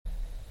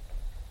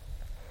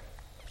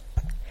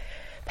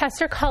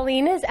Pastor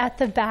Colleen is at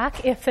the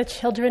back. If the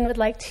children would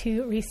like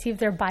to receive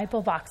their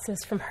Bible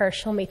boxes from her,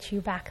 she'll meet you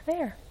back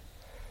there.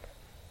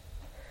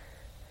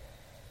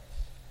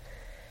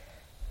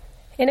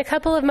 In a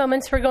couple of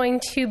moments, we're going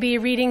to be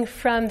reading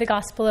from the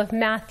Gospel of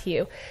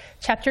Matthew,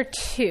 chapter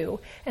 2.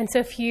 And so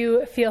if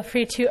you feel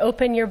free to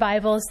open your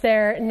Bibles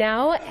there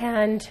now,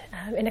 and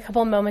in a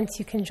couple of moments,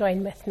 you can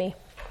join with me.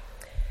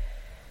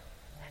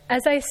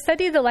 As I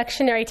studied the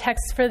lectionary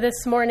text for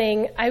this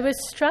morning, I was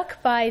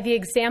struck by the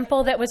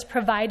example that was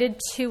provided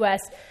to us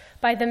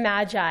by the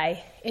Magi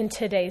in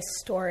today's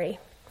story.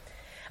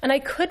 And I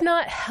could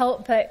not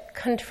help but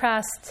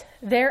contrast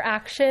their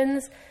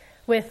actions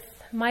with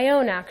my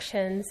own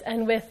actions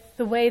and with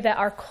the way that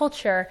our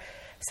culture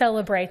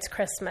celebrates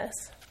Christmas.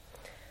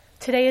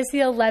 Today is the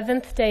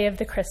 11th day of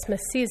the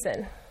Christmas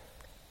season.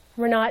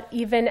 We're not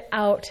even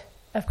out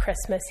of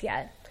Christmas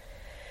yet.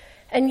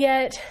 And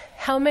yet,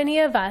 how many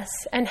of us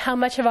and how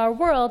much of our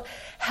world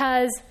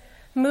has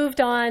moved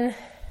on,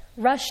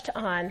 rushed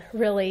on,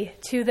 really,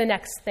 to the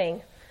next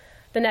thing,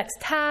 the next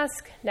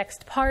task,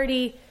 next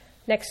party,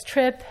 next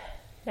trip,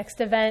 next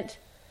event,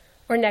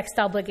 or next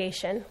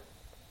obligation?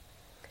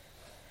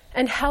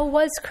 And how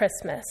was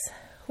Christmas?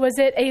 Was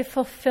it a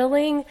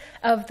fulfilling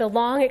of the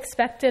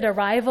long-expected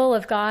arrival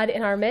of God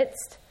in our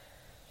midst?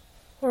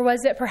 Or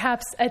was it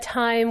perhaps a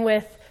time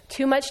with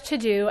too much to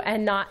do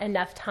and not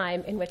enough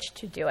time in which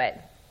to do it?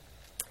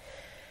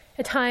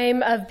 A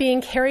time of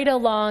being carried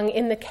along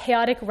in the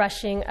chaotic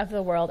rushing of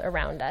the world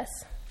around us.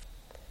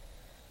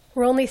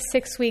 We're only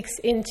 6 weeks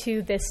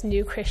into this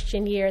new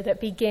Christian year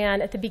that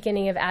began at the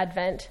beginning of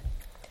Advent.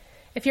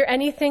 If you're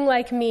anything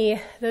like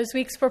me, those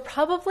weeks were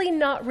probably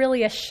not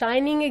really a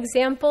shining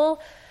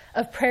example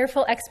of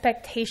prayerful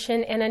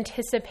expectation and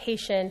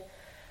anticipation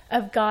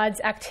of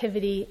God's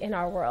activity in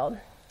our world.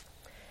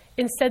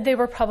 Instead, they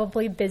were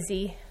probably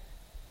busy,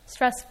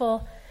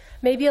 stressful,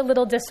 maybe a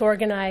little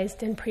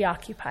disorganized and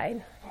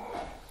preoccupied.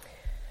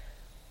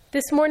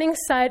 This morning's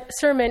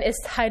sermon is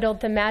titled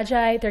The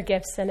Magi, Their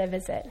Gifts, and a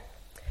Visit.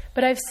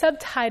 But I've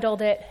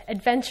subtitled it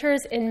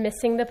Adventures in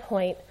Missing the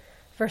Point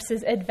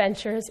versus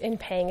Adventures in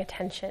Paying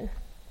Attention.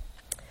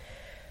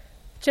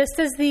 Just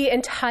as the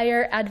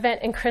entire Advent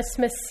and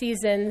Christmas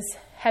seasons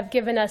have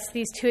given us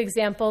these two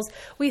examples,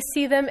 we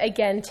see them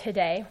again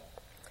today.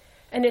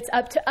 And it's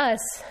up to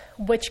us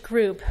which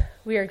group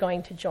we are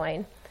going to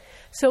join.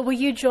 So will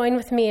you join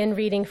with me in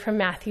reading from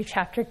Matthew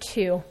chapter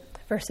 2,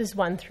 verses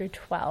 1 through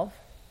 12.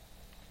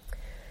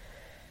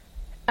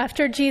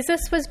 After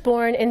Jesus was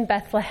born in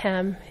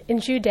Bethlehem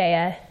in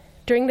Judea,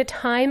 during the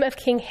time of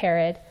King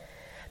Herod,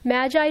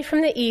 Magi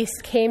from the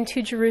east came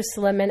to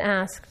Jerusalem and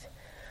asked,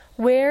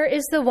 "Where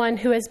is the one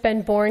who has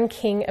been born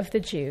King of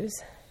the Jews?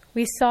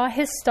 We saw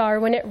his star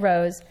when it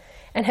rose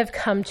and have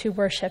come to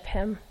worship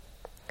him."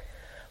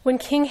 When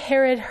King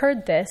Herod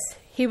heard this,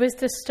 he was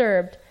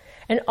disturbed,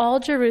 and all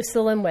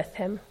Jerusalem with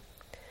him.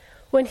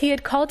 When he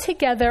had called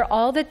together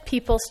all the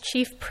people's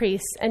chief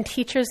priests and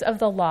teachers of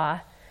the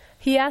law,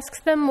 he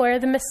asked them where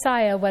the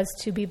Messiah was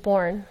to be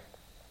born.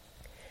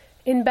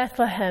 "In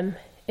Bethlehem,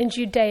 in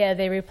Judea,"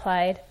 they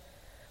replied,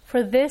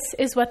 "for this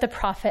is what the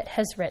prophet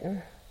has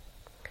written.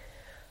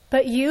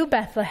 But you,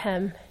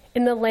 Bethlehem,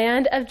 in the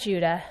land of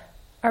Judah,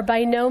 are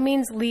by no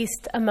means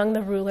least among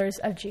the rulers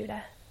of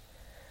Judah.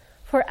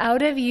 For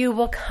out of you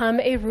will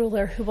come a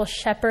ruler who will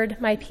shepherd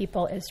my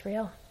people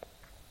Israel."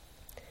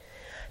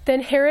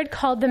 Then Herod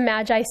called the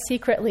Magi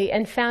secretly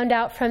and found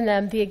out from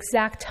them the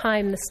exact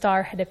time the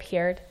star had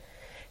appeared.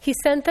 He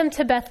sent them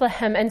to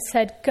Bethlehem and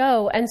said,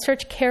 "Go and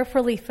search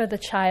carefully for the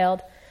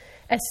child.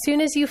 As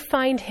soon as you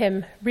find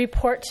him,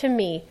 report to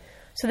me,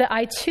 so that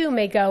I too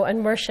may go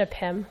and worship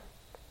him."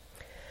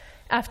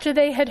 After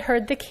they had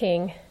heard the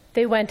king,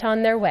 they went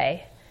on their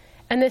way,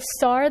 and the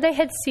star they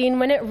had seen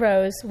when it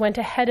rose went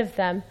ahead of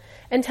them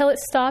until it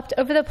stopped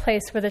over the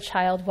place where the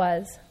child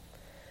was.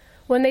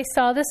 When they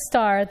saw the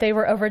star, they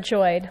were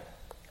overjoyed.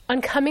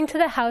 On coming to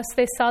the house,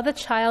 they saw the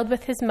child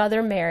with his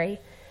mother Mary,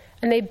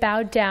 and they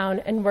bowed down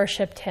and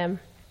worshipped him.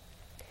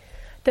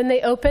 Then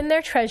they opened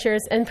their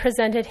treasures and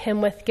presented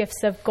him with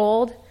gifts of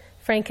gold,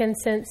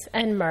 frankincense,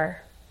 and myrrh.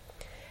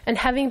 And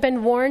having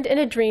been warned in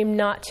a dream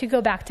not to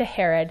go back to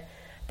Herod,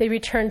 they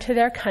returned to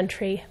their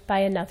country by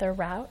another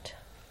route.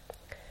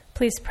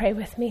 Please pray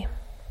with me.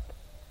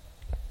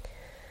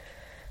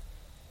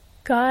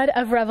 God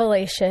of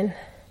revelation,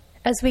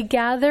 as we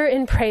gather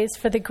in praise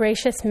for the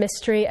gracious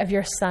mystery of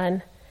your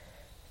Son,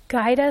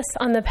 guide us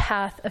on the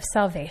path of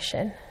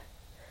salvation,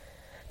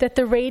 that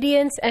the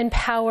radiance and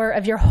power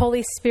of your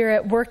Holy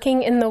Spirit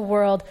working in the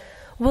world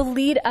will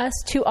lead us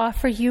to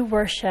offer you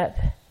worship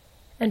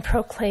and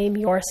proclaim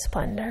your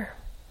splendor.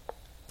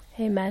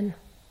 Amen.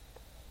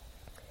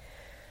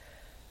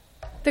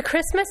 The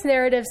Christmas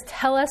narratives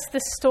tell us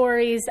the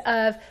stories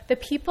of the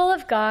people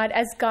of God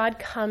as God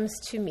comes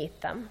to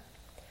meet them.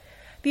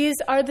 These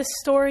are the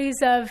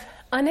stories of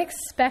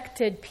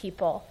unexpected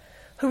people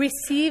who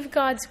receive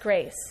God's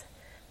grace.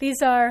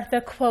 These are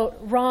the, quote,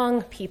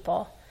 wrong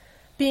people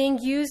being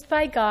used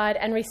by God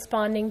and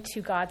responding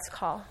to God's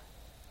call.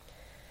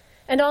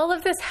 And all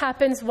of this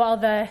happens while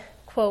the,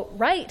 quote,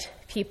 right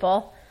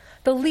people,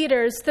 the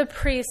leaders, the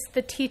priests,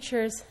 the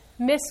teachers,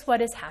 miss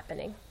what is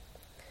happening.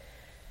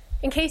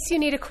 In case you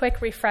need a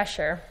quick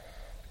refresher,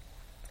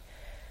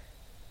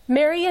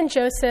 Mary and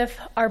Joseph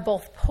are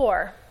both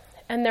poor,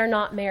 and they're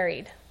not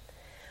married.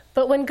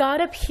 But when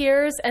God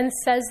appears and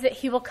says that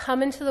he will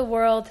come into the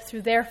world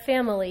through their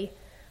family,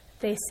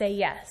 they say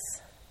yes.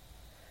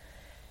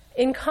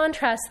 In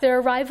contrast, their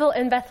arrival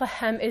in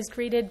Bethlehem is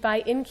greeted by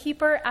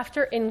innkeeper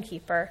after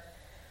innkeeper,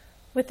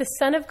 with the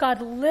Son of God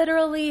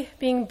literally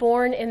being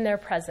born in their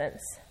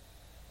presence,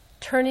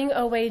 turning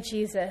away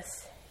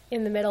Jesus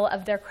in the middle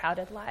of their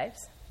crowded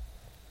lives.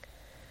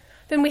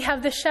 Then we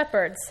have the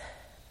shepherds,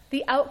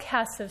 the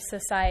outcasts of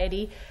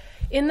society,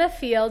 in the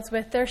fields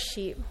with their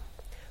sheep,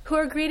 who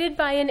are greeted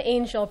by an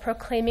angel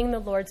proclaiming the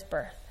Lord's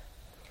birth.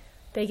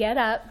 They get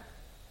up,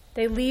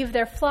 they leave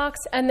their flocks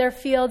and their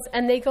fields,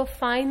 and they go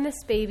find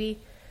this baby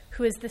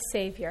who is the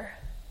Savior,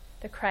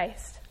 the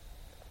Christ.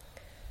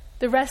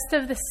 The rest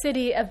of the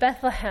city of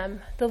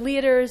Bethlehem, the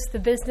leaders, the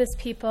business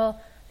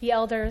people, the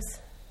elders,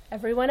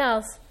 everyone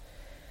else,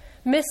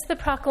 miss the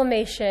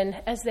proclamation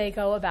as they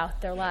go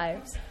about their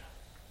lives.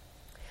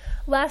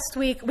 Last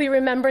week, we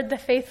remembered the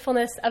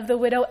faithfulness of the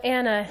widow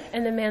Anna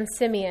and the man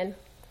Simeon.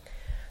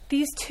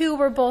 These two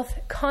were both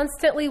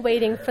constantly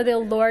waiting for the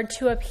Lord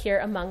to appear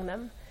among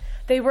them.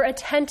 They were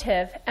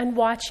attentive and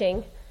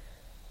watching.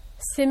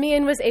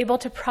 Simeon was able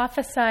to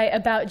prophesy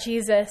about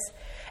Jesus,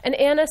 and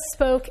Anna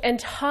spoke and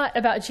taught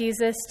about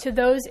Jesus to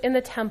those in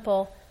the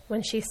temple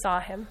when she saw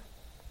him.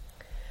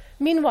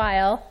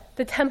 Meanwhile,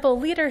 the temple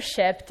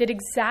leadership did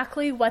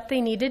exactly what they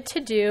needed to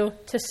do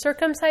to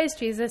circumcise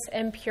Jesus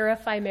and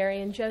purify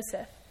Mary and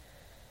Joseph.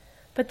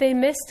 But they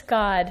missed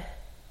God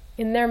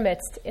in their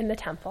midst in the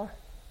temple.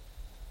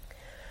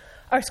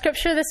 Our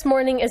scripture this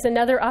morning is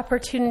another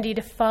opportunity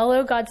to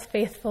follow God's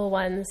faithful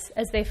ones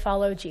as they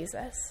follow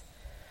Jesus.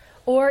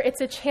 Or it's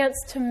a chance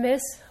to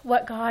miss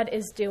what God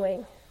is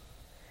doing.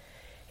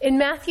 In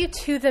Matthew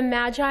 2, the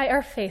Magi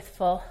are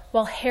faithful,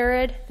 while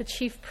Herod, the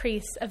chief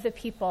priests of the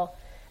people,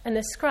 and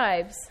the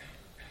scribes,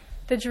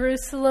 the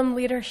Jerusalem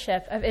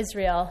leadership of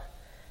Israel,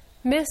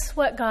 miss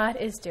what God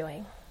is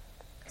doing.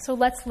 So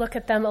let's look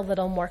at them a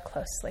little more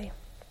closely.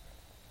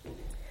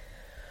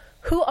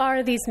 Who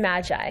are these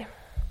Magi?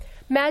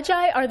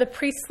 Magi are the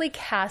priestly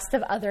caste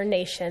of other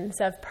nations,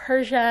 of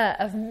Persia,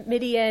 of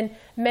Midian,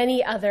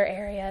 many other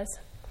areas.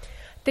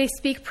 They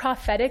speak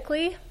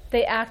prophetically.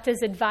 They act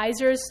as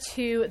advisors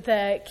to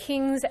the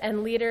kings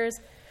and leaders.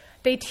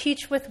 They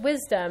teach with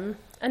wisdom,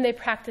 and they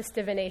practice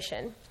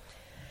divination.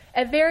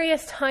 At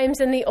various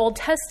times in the Old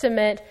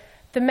Testament,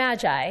 the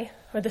Magi,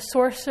 or the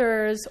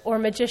sorcerers or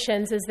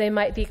magicians, as they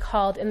might be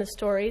called in the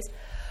stories,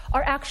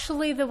 are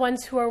actually the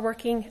ones who are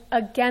working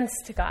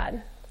against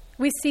God.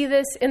 We see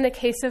this in the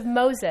case of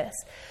Moses,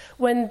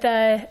 when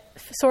the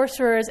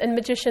sorcerers and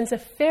magicians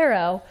of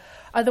Pharaoh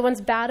are the ones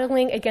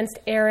battling against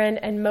Aaron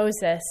and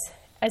Moses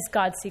as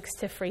God seeks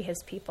to free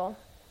his people.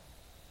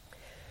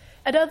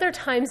 At other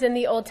times in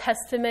the Old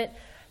Testament,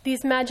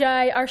 these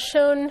Magi are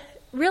shown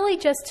really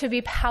just to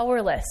be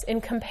powerless in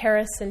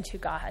comparison to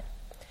God.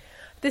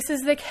 This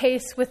is the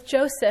case with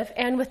Joseph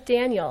and with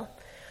Daniel,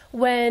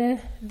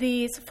 when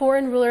these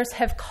foreign rulers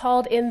have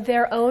called in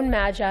their own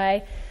Magi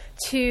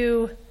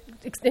to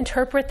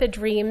interpret the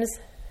dreams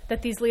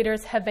that these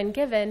leaders have been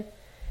given,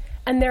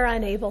 and they're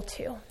unable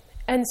to.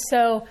 And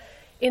so,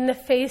 in the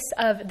face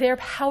of their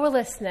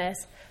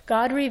powerlessness,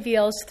 God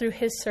reveals through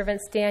his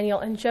servants Daniel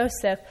and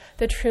Joseph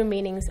the true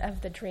meanings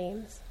of the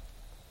dreams.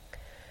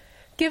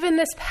 Given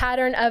this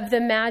pattern of the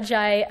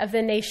Magi of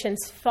the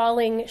nations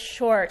falling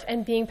short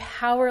and being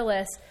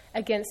powerless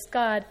against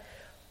God,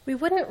 we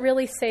wouldn't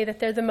really say that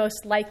they're the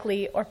most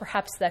likely or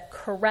perhaps the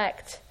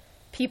correct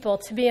people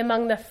to be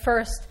among the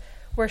first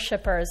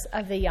worshipers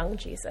of the young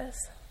Jesus.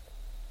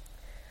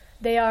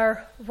 They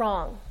are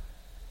wrong.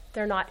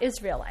 They're not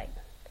Israelite.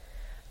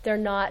 They're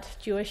not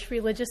Jewish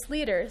religious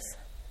leaders.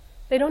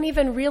 They don't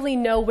even really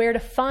know where to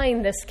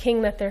find this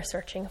king that they're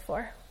searching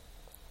for.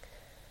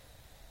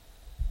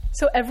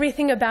 So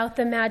everything about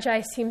the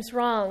Magi seems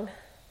wrong.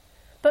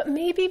 But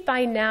maybe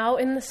by now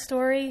in the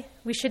story,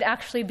 we should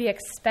actually be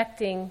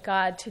expecting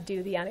God to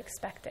do the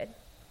unexpected.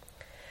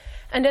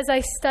 And as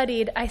I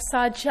studied, I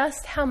saw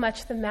just how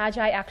much the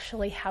Magi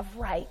actually have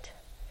right.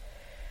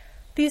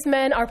 These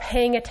men are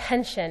paying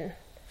attention,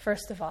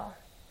 first of all.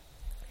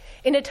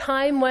 In a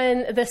time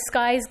when the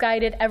skies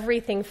guided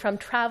everything from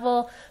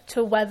travel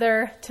to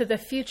weather to the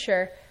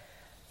future,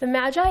 the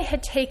Magi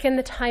had taken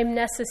the time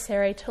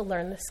necessary to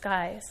learn the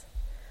skies.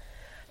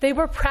 They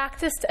were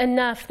practiced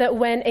enough that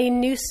when a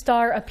new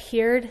star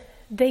appeared,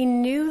 they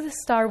knew the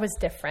star was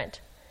different.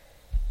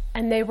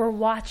 And they were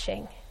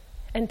watching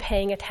and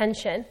paying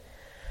attention,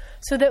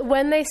 so that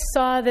when they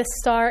saw this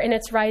star in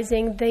its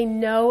rising, they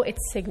know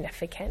it's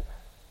significant.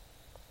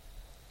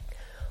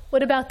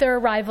 What about their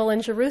arrival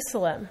in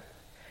Jerusalem?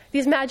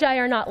 These Magi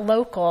are not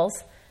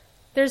locals.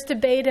 There's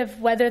debate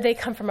of whether they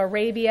come from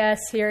Arabia,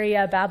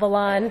 Syria,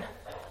 Babylon.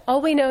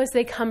 All we know is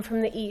they come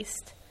from the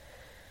east.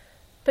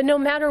 But no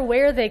matter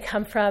where they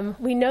come from,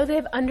 we know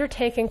they've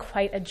undertaken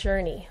quite a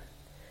journey.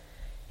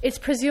 It's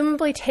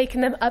presumably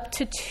taken them up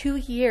to 2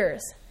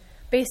 years,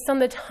 based on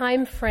the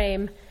time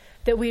frame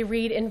that we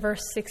read in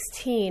verse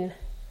 16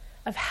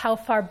 of how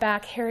far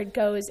back Herod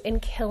goes in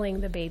killing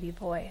the baby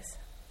boys.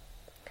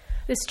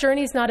 This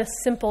journey is not a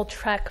simple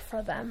trek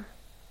for them,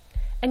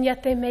 and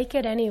yet they make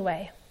it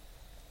anyway.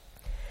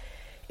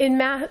 In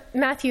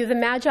Matthew, the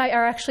Magi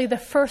are actually the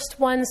first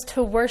ones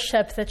to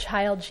worship the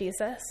child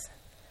Jesus.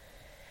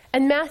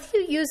 And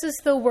Matthew uses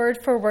the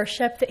word for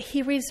worship that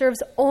he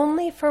reserves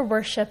only for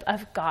worship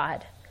of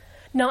God,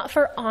 not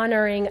for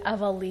honoring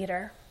of a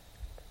leader.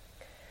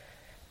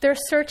 Their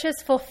search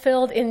is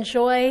fulfilled in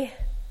joy,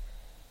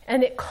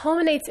 and it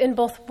culminates in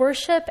both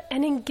worship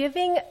and in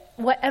giving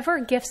whatever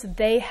gifts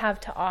they have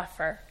to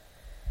offer.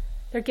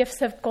 Their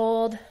gifts of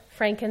gold,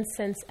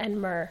 frankincense,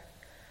 and myrrh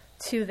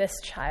to this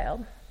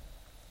child.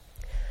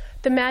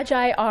 The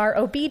Magi are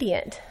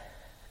obedient.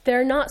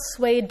 They're not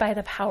swayed by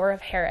the power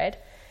of Herod.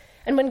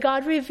 And when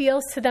God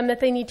reveals to them that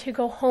they need to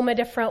go home a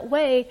different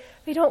way,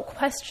 they don't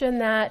question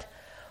that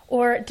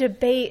or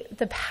debate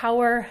the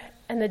power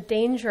and the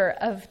danger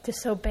of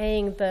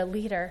disobeying the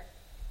leader.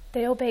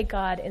 They obey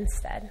God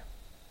instead.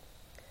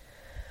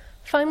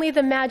 Finally,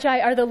 the Magi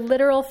are the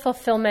literal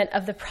fulfillment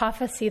of the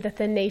prophecy that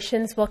the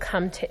nations will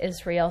come to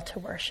Israel to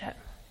worship.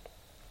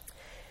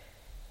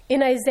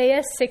 In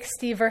Isaiah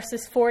 60,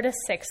 verses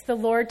 4-6, the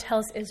Lord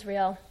tells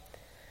Israel,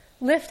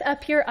 "Lift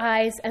up your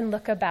eyes and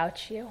look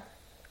about you.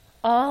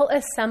 All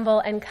assemble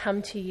and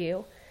come to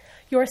you.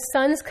 Your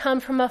sons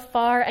come from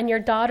afar, and your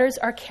daughters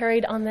are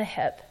carried on the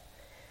hip.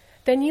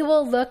 Then you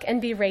will look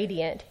and be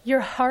radiant.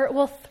 Your heart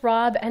will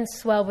throb and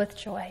swell with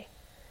joy.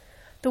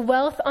 The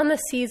wealth on the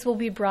seas will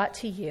be brought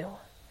to you.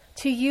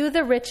 To you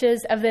the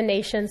riches of the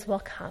nations will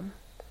come.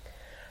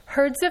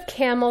 Herds of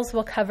camels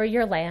will cover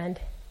your land,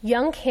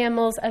 young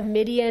camels of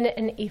Midian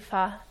and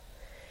Ephah,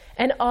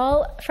 and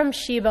all from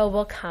Sheba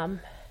will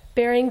come,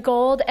 bearing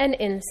gold and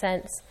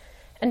incense,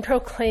 and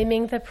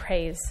proclaiming the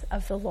praise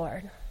of the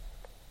Lord."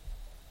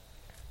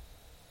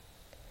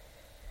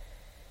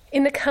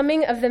 In the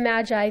coming of the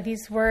Magi,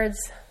 these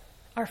words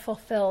are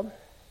fulfilled.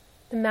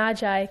 The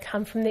Magi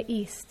come from the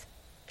east.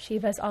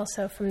 Sheba is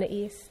also from the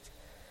east.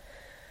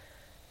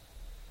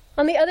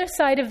 On the other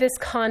side of this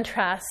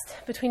contrast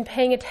between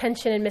paying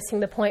attention and missing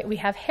the point, we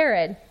have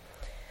Herod,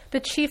 the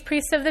chief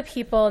priests of the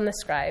people and the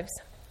scribes.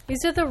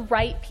 These are the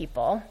right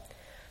people,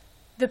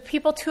 the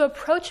people to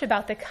approach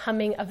about the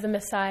coming of the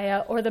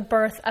Messiah or the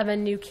birth of a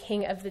new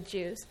king of the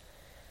Jews.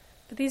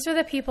 But these are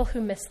the people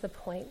who miss the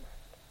point.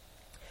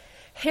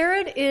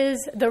 Herod is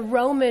the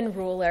Roman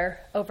ruler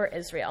over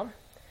Israel.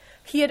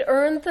 He had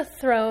earned the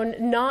throne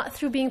not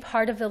through being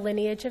part of the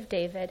lineage of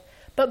David,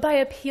 but by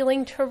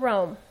appealing to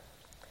Rome.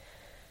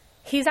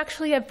 He's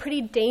actually a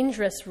pretty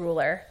dangerous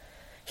ruler.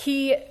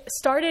 He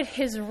started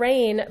his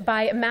reign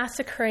by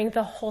massacring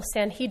the whole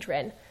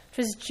Sanhedrin,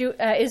 which was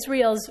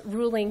Israel's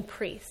ruling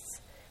priests.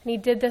 And he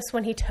did this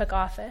when he took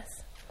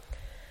office.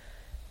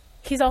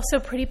 He's also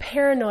pretty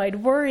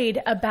paranoid,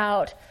 worried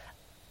about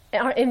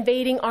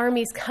invading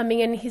armies coming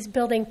in. He's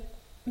building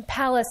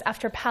palace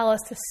after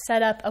palace to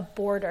set up a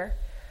border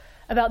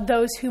about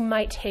those who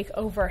might take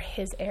over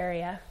his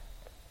area.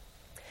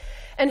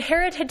 And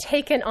Herod had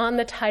taken on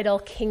the title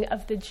King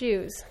of the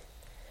Jews.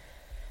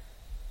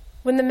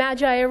 When the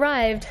Magi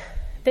arrived,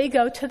 they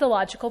go to the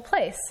logical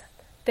place.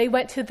 They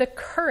went to the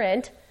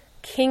current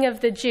King of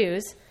the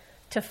Jews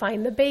to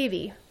find the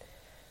baby,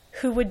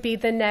 who would be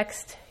the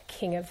next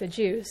King of the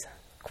Jews.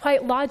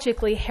 Quite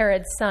logically,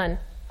 Herod's son.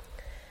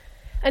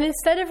 And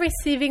instead of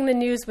receiving the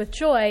news with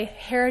joy,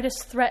 Herod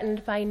is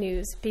threatened by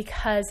news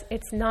because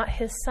it's not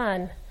his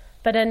son,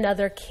 but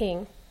another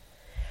king.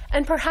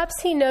 And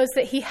perhaps he knows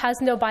that he has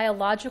no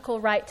biological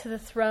right to the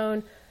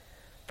throne.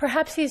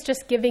 Perhaps he's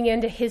just giving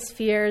in to his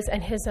fears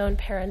and his own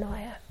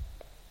paranoia.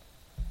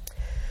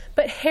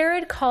 But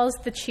Herod calls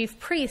the chief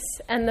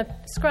priests and the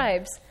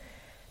scribes,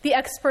 the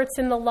experts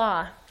in the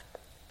law,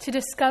 to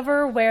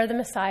discover where the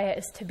Messiah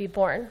is to be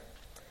born.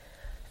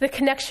 The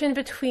connection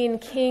between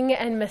king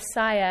and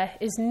Messiah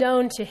is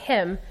known to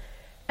him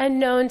and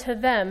known to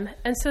them.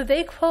 And so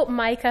they quote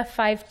Micah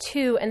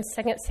 5:2 and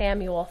 2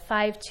 Samuel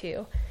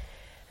 5:2.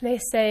 And they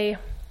say,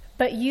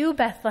 "But you,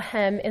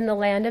 Bethlehem, in the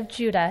land of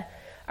Judah,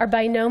 are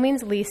by no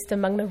means least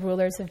among the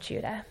rulers of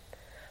Judah.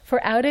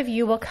 For out of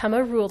you will come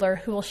a ruler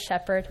who will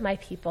shepherd my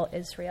people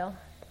Israel."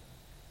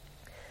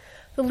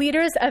 The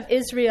leaders of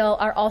Israel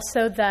are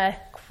also the,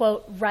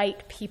 quote,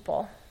 right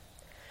people.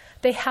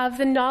 They have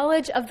the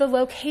knowledge of the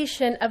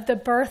location of the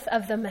birth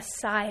of the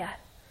Messiah.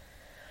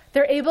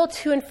 They're able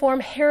to inform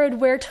Herod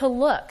where to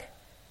look.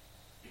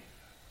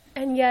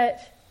 And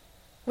yet,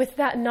 with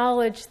that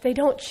knowledge, they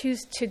don't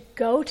choose to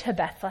go to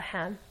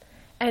Bethlehem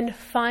and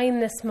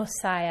find this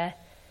Messiah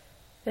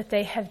that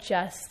they have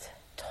just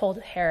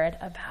told Herod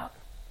about.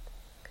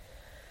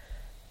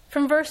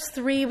 From verse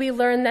 3, we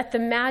learn that the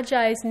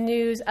Magi's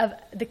news of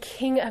the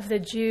King of the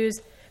Jews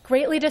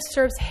greatly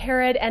disturbs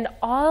Herod and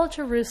all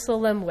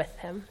Jerusalem with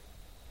him.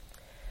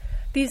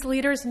 These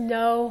leaders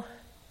know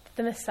that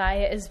the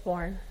Messiah is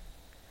born.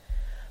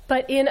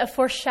 But in a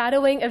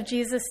foreshadowing of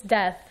Jesus'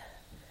 death,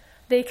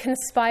 they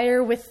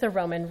conspire with the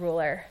Roman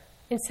ruler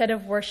instead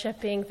of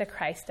worshiping the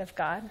Christ of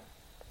God.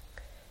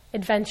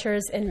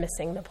 Adventures in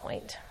Missing the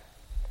Point.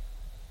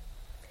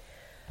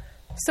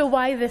 So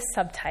why this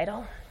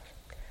subtitle?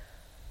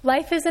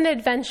 Life is an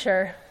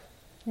adventure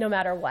no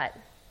matter what.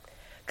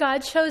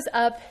 God shows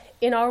up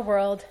in our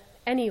world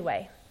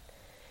anyway,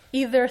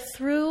 either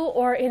through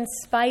or in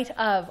spite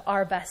of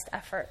our best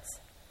efforts.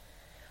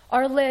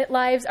 Our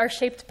lives are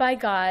shaped by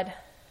God,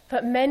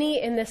 but many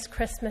in this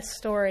Christmas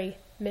story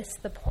miss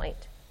the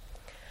point.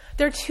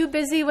 They're too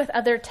busy with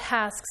other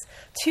tasks,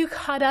 too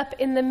caught up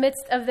in the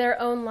midst of their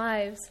own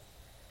lives,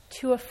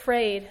 too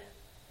afraid,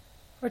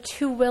 or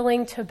too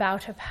willing to bow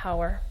to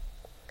power.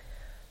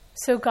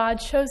 So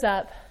God shows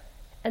up,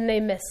 and they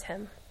miss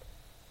him.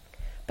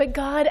 But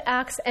God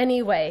acts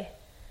anyway,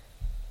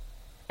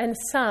 and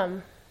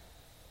some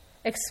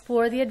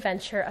explore the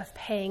adventure of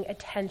paying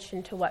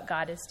attention to what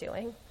God is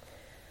doing.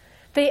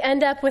 They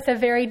end up with a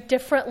very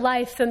different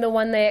life than the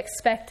one they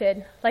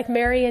expected, like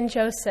Mary and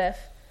Joseph,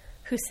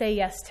 who say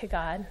yes to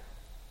God.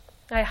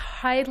 I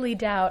highly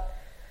doubt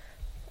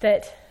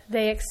that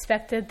they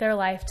expected their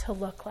life to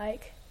look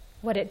like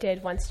what it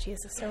did once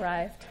Jesus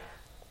arrived.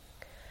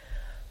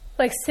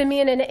 Like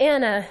Simeon and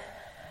Anna,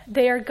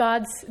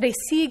 they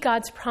see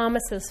God's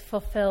promises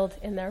fulfilled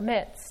in their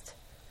midst.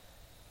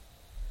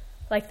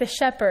 Like the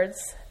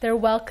shepherds, they're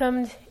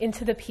welcomed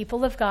into the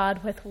people of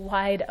God with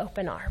wide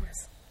open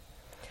arms.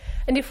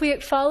 And if we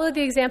follow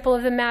the example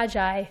of the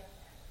Magi,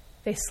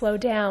 they slow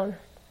down,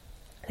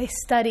 they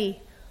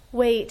study,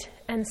 wait,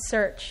 and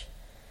search.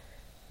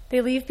 They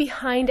leave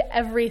behind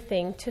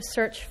everything to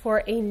search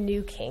for a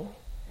new king,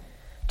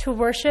 to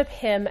worship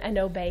him and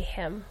obey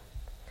him.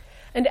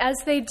 And as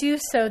they do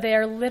so, they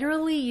are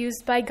literally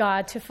used by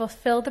God to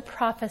fulfill the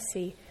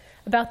prophecy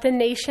about the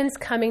nations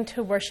coming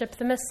to worship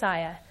the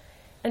Messiah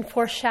and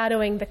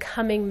foreshadowing the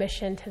coming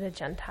mission to the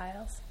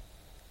Gentiles.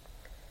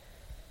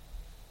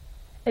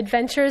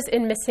 Adventures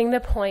in missing the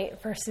point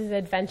versus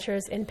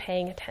adventures in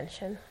paying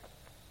attention.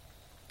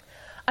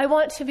 I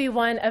want to be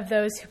one of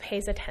those who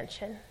pays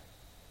attention.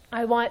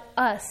 I want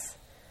us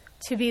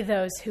to be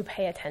those who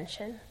pay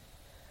attention.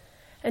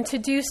 And to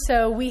do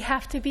so, we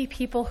have to be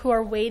people who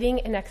are waiting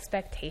in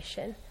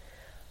expectation,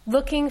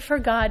 looking for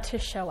God to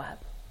show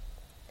up.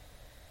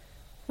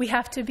 We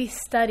have to be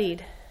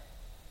studied,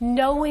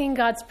 knowing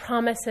God's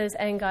promises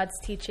and God's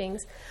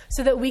teachings,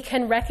 so that we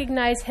can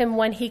recognize him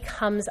when he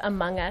comes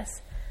among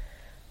us.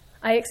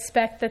 I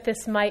expect that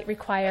this might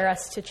require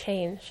us to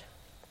change.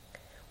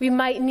 We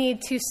might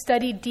need to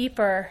study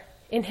deeper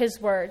in his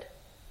word,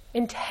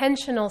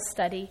 intentional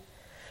study,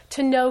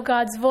 to know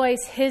God's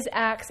voice, his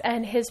acts,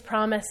 and his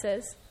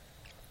promises.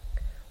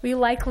 We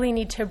likely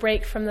need to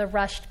break from the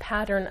rushed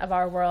pattern of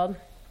our world,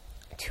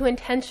 to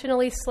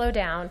intentionally slow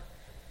down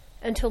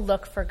and to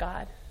look for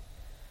God.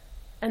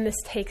 And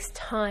this takes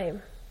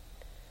time.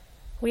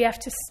 We have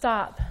to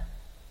stop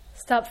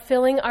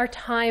filling our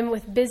time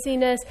with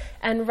busyness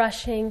and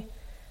rushing,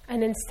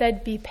 and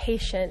instead be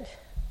patient.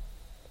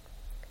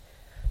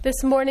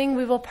 This morning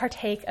we will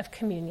partake of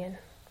communion.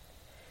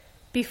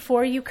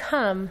 Before you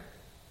come,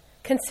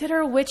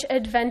 consider which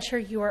adventure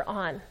you are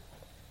on.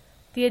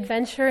 The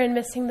adventure in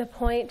missing the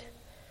point,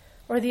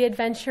 or the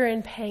adventure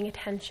in paying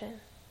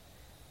attention?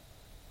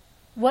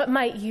 What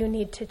might you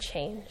need to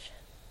change?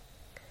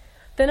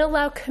 Then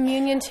allow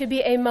communion to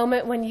be a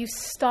moment when you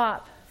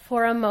stop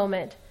for a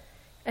moment,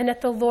 and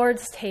at the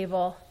Lord's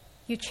table,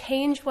 you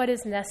change what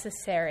is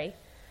necessary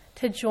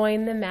to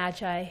join the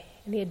Magi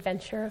in the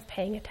adventure of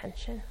paying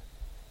attention.